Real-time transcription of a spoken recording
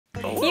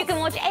You can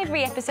watch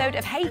every episode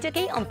of Hey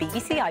Duggee on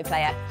BBC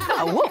iPlayer.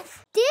 A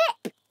woof!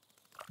 Dip.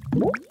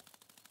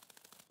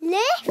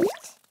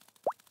 Lift.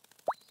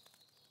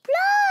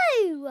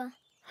 Blow.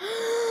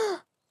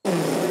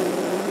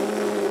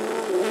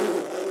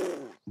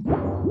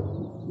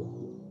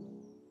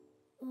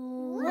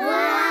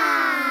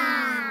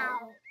 Wow!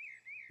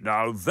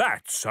 Now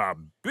that's a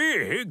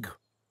big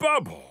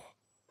bubble.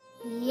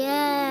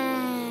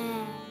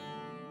 Yeah.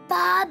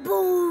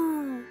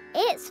 Bubble.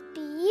 It's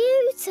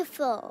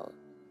beautiful.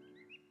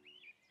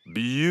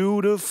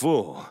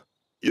 Beautiful,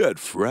 yet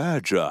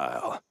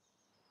fragile.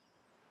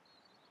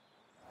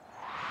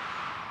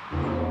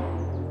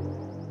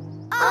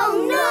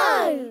 Oh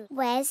no!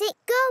 Where's it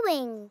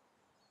going?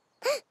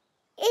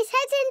 It's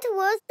heading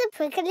towards the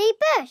prickly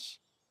bush.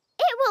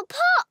 It will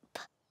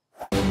pop.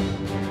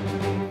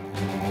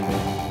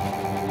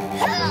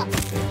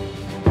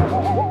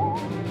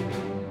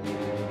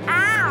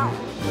 Ow!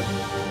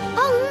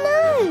 Oh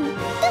no!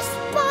 The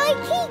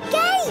spiky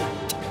gate!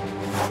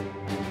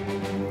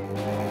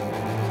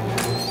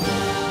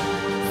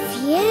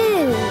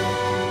 Phew!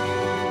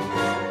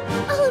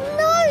 Oh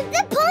no!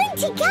 The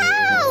pointy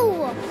cow!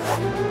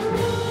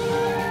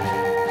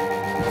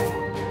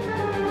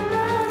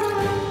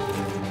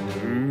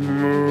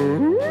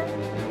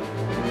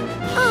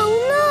 Oh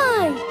no!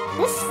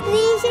 The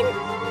sneezing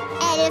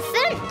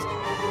elephant!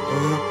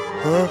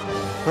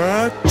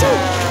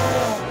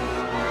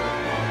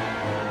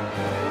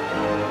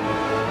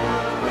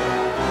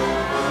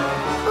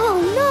 Oh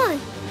no!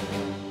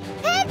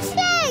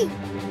 Pepsi!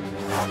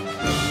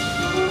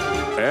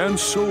 And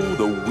so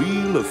the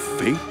wheel of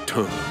fate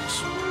turns.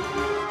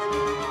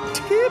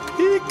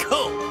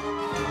 Typical.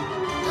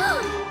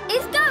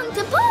 It's going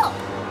to pop!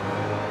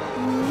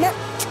 Not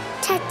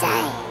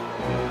today!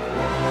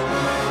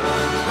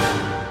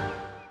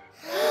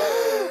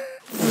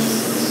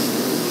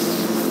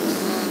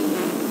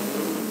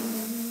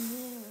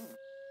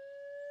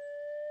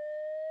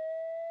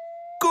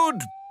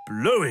 Good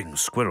blowing,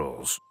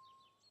 Squirrels.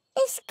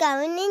 It's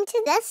going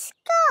into the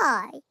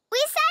sky. We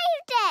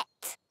saved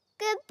it!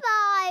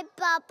 Goodbye,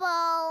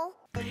 Bubble.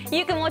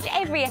 You can watch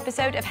every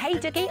episode of Hey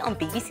Duggee on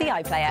BBC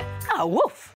iPlayer. A woof!